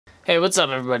Hey, what's up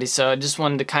everybody? So I just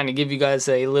wanted to kind of give you guys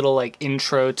a little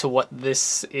intro to what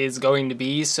this is going to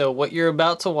be. So what you're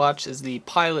about to watch is the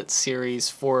pilot series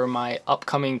for my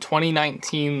upcoming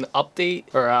 2019 update,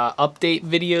 or update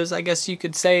videos, I guess you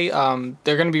could say.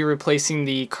 They're going to be replacing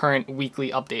the current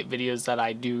weekly update videos that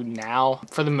I do now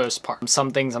for the most part.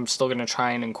 Some things I'm still going to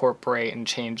try and incorporate and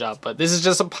change up, but this is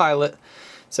just a pilot.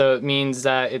 So it means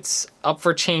that it's up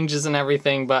for changes and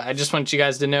everything, but I just want you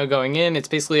guys to know going in, it's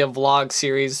basically a vlog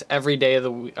series every day of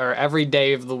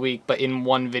the week, but in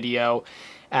one video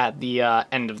at the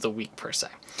end of the week per se.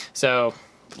 So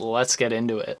let's get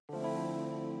into it.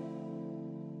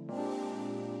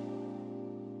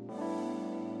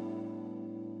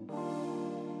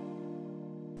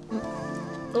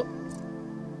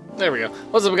 There we go.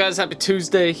 What's up guys, happy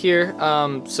Tuesday here.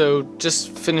 So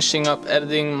just finishing up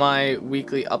editing my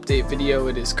weekly update video.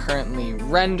 It is currently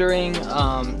rendering.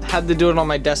 Had to do it on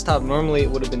my desktop. Normally it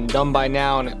would have been done by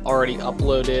now and it already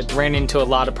uploaded. Ran into a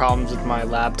lot of problems with my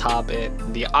laptop.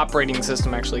 The operating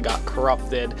system actually got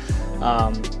corrupted.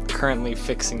 Currently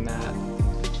fixing that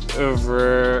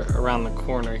over around the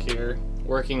corner here.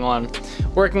 Working on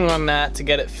that to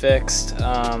get it fixed.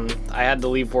 I had to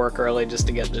leave work early just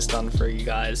to get this done for you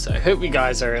guys, so I hope you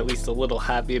guys are at least a little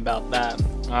happy about that.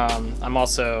 I'm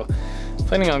also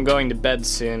planning on going to bed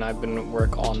soon. I've been at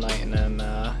work all night and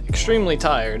I'm extremely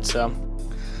tired, so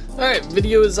alright,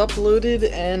 video is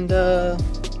uploaded and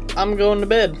I'm going to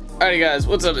bed. Alrighty guys,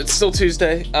 what's up? It's still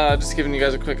Tuesday. Just giving you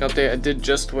guys a quick update. I did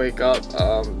just wake up,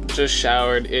 just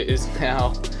showered. It is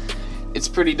now, it's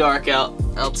pretty dark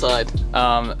outside,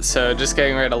 so just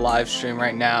getting ready to live stream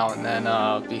right now, and then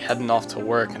be heading off to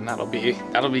work, and that'll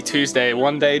be Tuesday,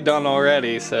 one day done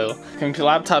already. So the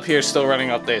laptop here is still running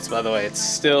updates, by the way. It's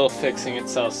still fixing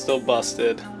itself, still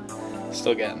busted,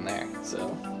 still getting there,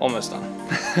 so almost done.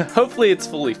 Hopefully it's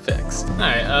fully fixed.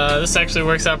 Alright, this actually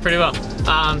works out pretty well.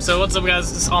 So what's up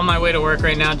guys, just on my way to work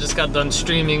right now, just got done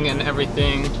streaming and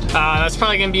everything. That's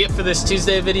probably gonna be it for this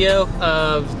Tuesday video.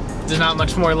 There's not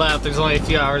much more left. There's only a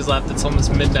few hours left. It's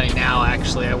almost midnight now,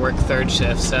 actually. I work third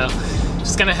shift, so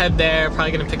just gonna head there.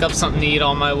 Probably gonna pick up something to eat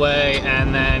on my way,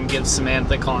 and then give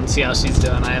Samantha a call and see how she's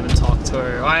doing. I haven't talked to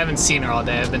her. Well, I haven't seen her all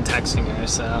day. I've been texting her,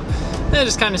 so yeah,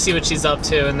 just kind of see what she's up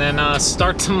to, and then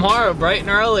start tomorrow bright and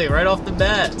early, right off the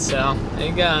bat. So there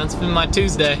you go. It's been my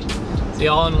Tuesday. See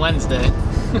y'all on Wednesday.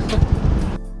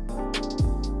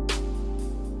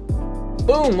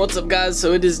 Boom! What's up guys?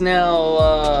 So it is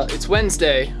now, it's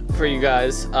Wednesday for you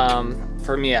guys.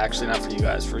 For me actually, not for you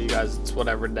guys. For you guys, it's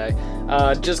whatever day.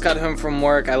 Just got home from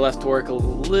work. I left work a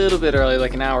little bit early,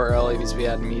 like an hour early, because we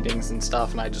had meetings and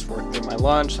stuff, and I just worked through my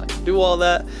lunch. I could do all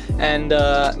that, and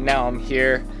now I'm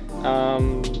here.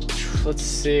 Let's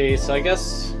see. So I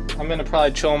guess I'm gonna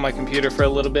probably chill on my computer for a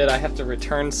little bit. I have to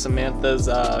return Samantha's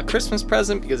Christmas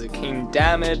present because it came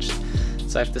damaged.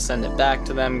 So I have to send it back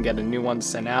to them, get a new one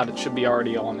sent out. It should be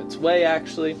already on its way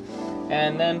actually.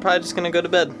 And then probably just gonna go to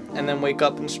bed and then wake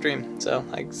up and stream. So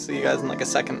I can see you guys in like a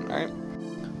second, alright?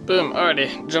 Boom,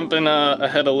 alrighty, jumping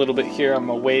ahead a little bit here. I'm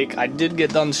awake. I did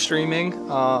get done streaming.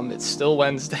 It's still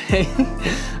Wednesday.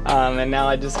 And now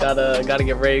I just gotta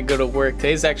get ready to go to work.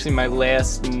 Today's actually my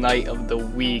last night of the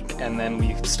week, and then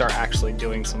we start actually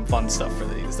doing some fun stuff for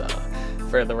these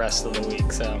for the rest of the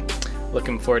week. So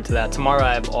looking forward to that. Tomorrow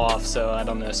I have off, so I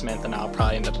don't know, Samantha and I'll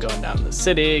probably end up going down to the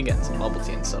city, getting some bubble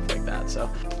tea and stuff like that. So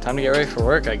time to get ready for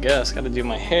work, I guess. Gotta do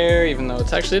my hair, even though it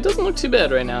doesn't look too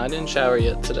bad right now. I didn't shower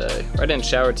yet today. Or I didn't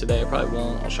shower today, I probably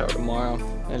won't. I'll shower tomorrow.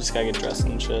 I just gotta get dressed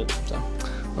and shit, so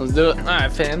let's do it.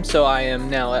 Alright fam, so I am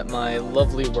now at my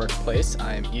lovely workplace.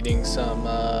 I am eating some,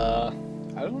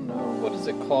 I don't know, what is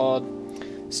it called?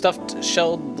 Stuffed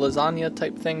shelled lasagna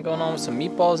type thing going on with some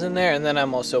meatballs in there, and then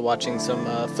I'm also watching some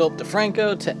Philip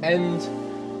DeFranco to end,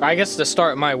 I guess to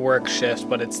start my work shift,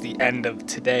 but it's the end of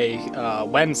today,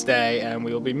 Wednesday, and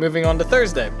we will be moving on to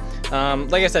Thursday.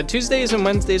 Like I said, Tuesdays and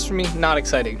Wednesdays for me, not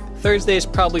exciting. Thursday is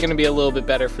probably going to be a little bit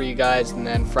better for you guys, and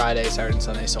then Friday, Saturday, and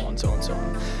Sunday, so on, so on, so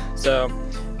on. So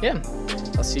yeah,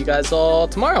 I'll see you guys all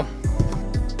tomorrow.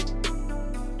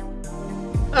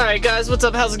 Alright guys, what's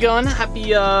up? How's it going?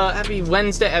 Happy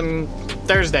Wednesday. I mean,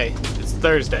 Thursday. It's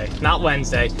Thursday, not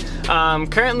Wednesday.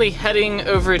 Currently heading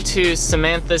over to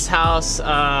Samantha's house.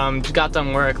 Got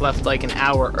done work, left like an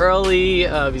hour early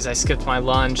because I skipped my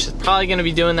lunch. Probably going to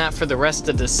be doing that for the rest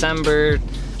of December,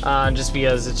 just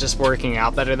because it's just working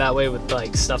out better that way with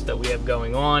like stuff that we have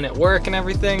going on at work and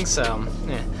everything. So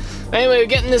yeah. Anyway, we're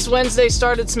getting this Wednesday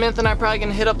started. Samantha and I are probably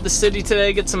gonna hit up the city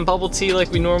today, get some bubble tea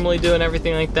like we normally do and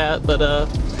everything like that. But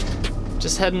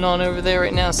just heading on over there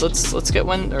right now. So let's get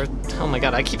oh my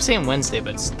god, I keep saying Wednesday,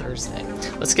 but it's Thursday.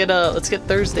 Let's get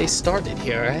Thursday started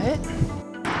here, alright?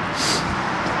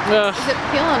 Is it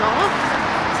peeling off?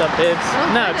 What's up, babes?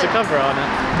 No, it's a cover on it.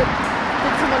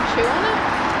 Did someone chew on it?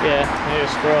 Yeah, maybe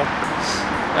a squirrel.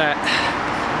 Alright,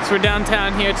 so we're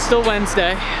downtown here. It's still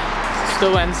Wednesday.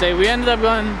 We ended up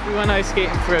we went ice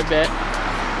skating for a bit.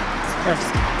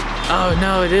 Oh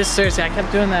no, it is Thursday. I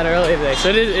kept doing that earlier today. So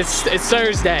it's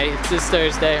Thursday. It's this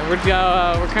Thursday. And we're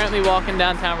currently walking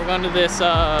downtown. We're going to this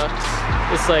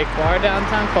like bar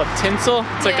downtown called Tinsel.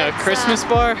 It's like a Christmas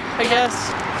bar, I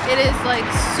guess. It is like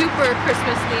super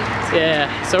Christmas themed. Yeah,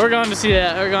 so we're going to see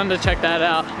that. We're going to check that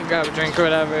out and grab a drink or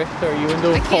whatever. Throw you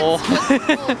into a pool.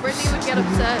 Brittany would get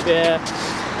upset. Yeah.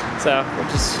 So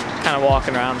we're just kind of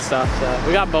walking around and stuff. So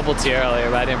we got bubble tea earlier,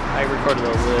 but I recorded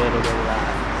a little bit of that.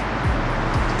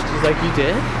 She's like, you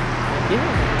did? Yeah.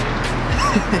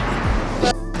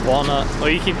 Walnut. Oh,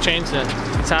 you keep changing it.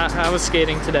 So how was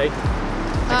skating today?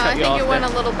 I think it went a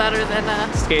little better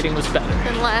than skating was better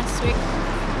than last week.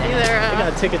 I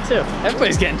got a ticket too.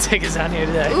 Everybody's getting tickets out here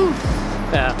today. Ooh.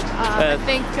 Yeah. I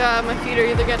think my feet are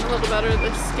either getting a little better,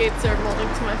 the skates are molding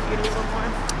to my feet a little more.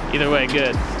 Either way,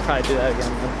 good. Probably do that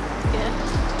again then. Yeah.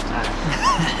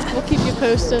 Alright. We'll keep you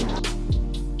posted.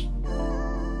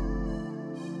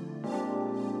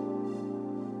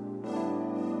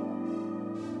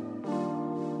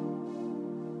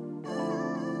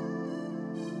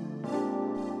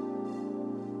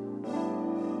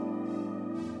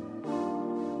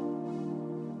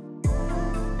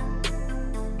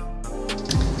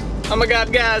 Oh my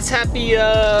god, guys, happy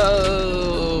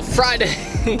Friday.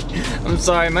 I'm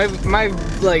sorry, my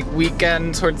like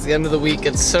weekend towards the end of the week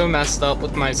gets so messed up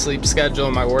with my sleep schedule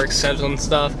and my work schedule and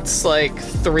stuff. It's like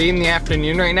 3 in the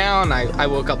afternoon right now, and I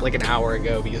woke up like an hour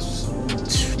ago because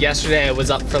yesterday I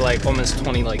was up for like almost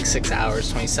 26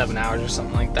 hours, 27 hours or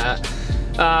something like that.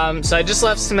 So I just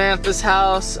left Samantha's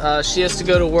house. She has to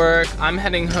go to work. I'm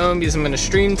heading home because I'm gonna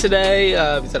stream today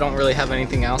because I don't really have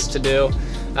anything else to do.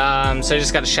 So I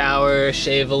just got to shower,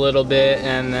 shave a little bit,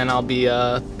 and then I'll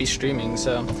be streaming.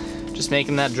 So just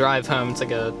making that drive home. It's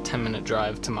like a 10-minute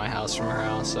drive to my house from her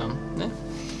house. So yeah,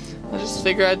 I just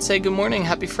figured I'd say good morning,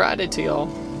 happy Friday to y'all.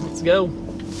 Let's go.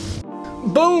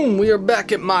 Boom! We are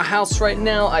back at my house right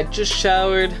now. I just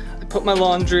showered. I put my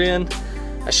laundry in.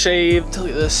 I shaved. Look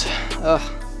at this. Ugh.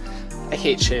 I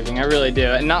hate shaving, I really do.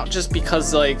 And not just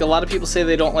because like a lot of people say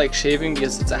they don't like shaving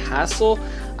because it's a hassle.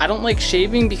 I don't like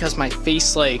shaving because my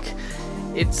face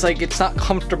it's not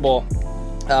comfortable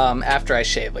after I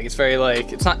shave. Like it's very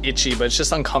it's not itchy, but it's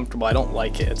just uncomfortable. I don't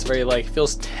like it. It's very it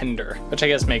feels tender, which I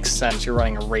guess makes sense. You're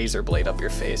running a razor blade up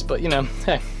your face, but you know,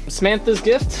 hey. Samantha's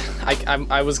gift.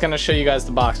 I was gonna show you guys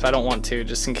the box, but I don't want to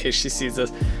just in case she sees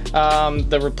this.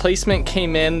 The replacement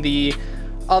came in. The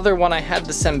other one I had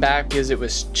to send back because it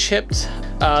was chipped.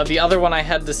 The other one I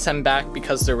had to send back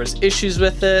because there was issues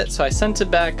with it. So I sent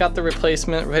it back, got the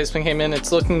replacement. Replacement came in,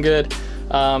 it's looking good.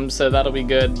 So that'll be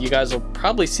good. You guys will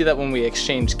probably see that when we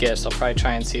exchange gifts. I'll probably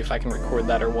try and see if I can record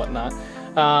that or whatnot.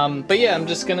 But yeah, I'm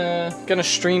just gonna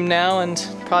stream now and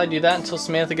probably do that until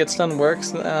Samantha gets done work.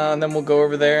 And then we'll go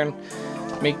over there and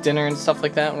make dinner and stuff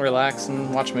like that and relax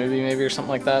and watch a movie maybe or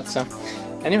something like that. So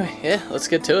anyway, yeah, let's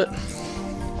get to it.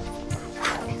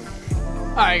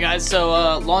 Alright guys,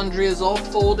 so laundry is all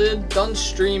folded, done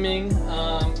streaming.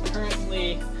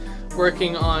 Currently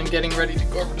working on getting ready to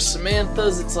go over to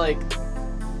Samantha's. It's like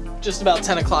just about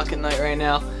 10 o'clock at night right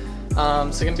now.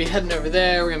 So gonna be heading over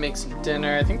there, we're gonna make some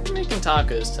dinner. I think we're making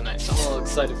tacos tonight, so I'm a little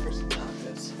excited for some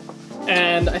tacos.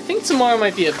 And I think tomorrow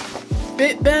might be a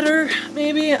bit better,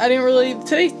 maybe. I didn't really,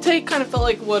 today kind of felt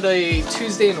like what a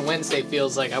Tuesday and Wednesday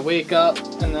feels like. I wake up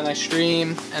and then I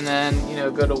stream and then, you know,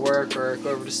 go to work or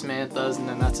go over to Samantha's and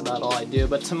then that's about all I do.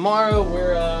 But tomorrow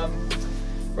we're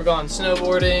going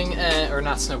snowboarding, or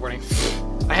not snowboarding.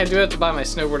 I do have to buy my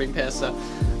snowboarding pass though.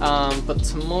 But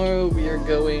tomorrow we are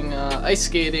going ice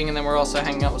skating and then we're also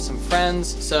hanging out with some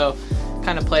friends. So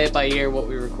kind of play it by ear what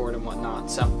we record and whatnot.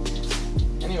 So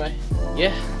anyway,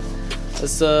 yeah.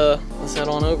 Let's head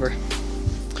on over.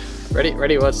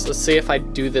 Ready? Let's see if I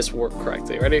do this work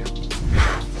correctly. Ready?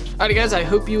 Alrighty guys, I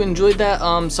hope you enjoyed that.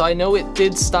 So I know it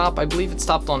did stop. I believe it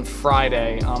stopped on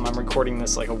Friday. I'm recording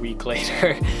this like a week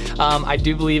later. I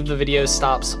do believe the video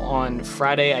stops on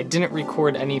Friday. I didn't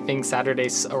record anything Saturday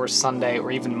or Sunday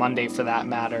or even Monday for that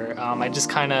matter. I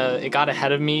just it got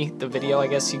ahead of me, the video, I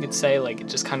guess you could say. Like it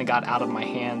just kind of got out of my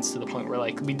hands to the point where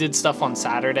like we did stuff on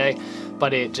Saturday,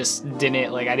 but it just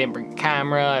didn't, I didn't bring a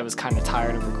camera. I was kind of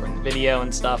tired of recording the video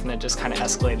and stuff, and it just kind of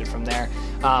escalated from there.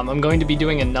 I'm going to be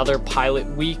doing another pilot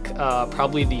week,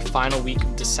 probably the final week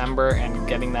of December, and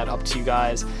getting that up to you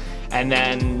guys. And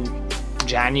then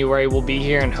January will be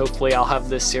here, and hopefully I'll have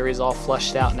this series all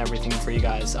fleshed out and everything for you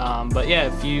guys. But yeah,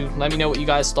 if you let me know what you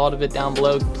guys thought of it down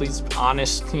below, please,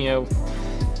 honest, you know,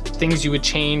 things you would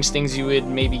change, things you would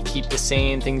maybe keep the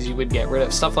same, things you would get rid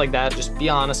of, stuff like that. Just be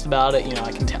honest about it. You know,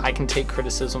 I can take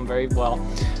criticism very well.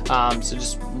 So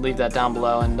just leave that down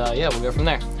below, and yeah, we'll go from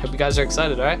there. Hope you guys are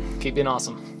excited. All right, keep being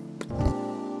awesome.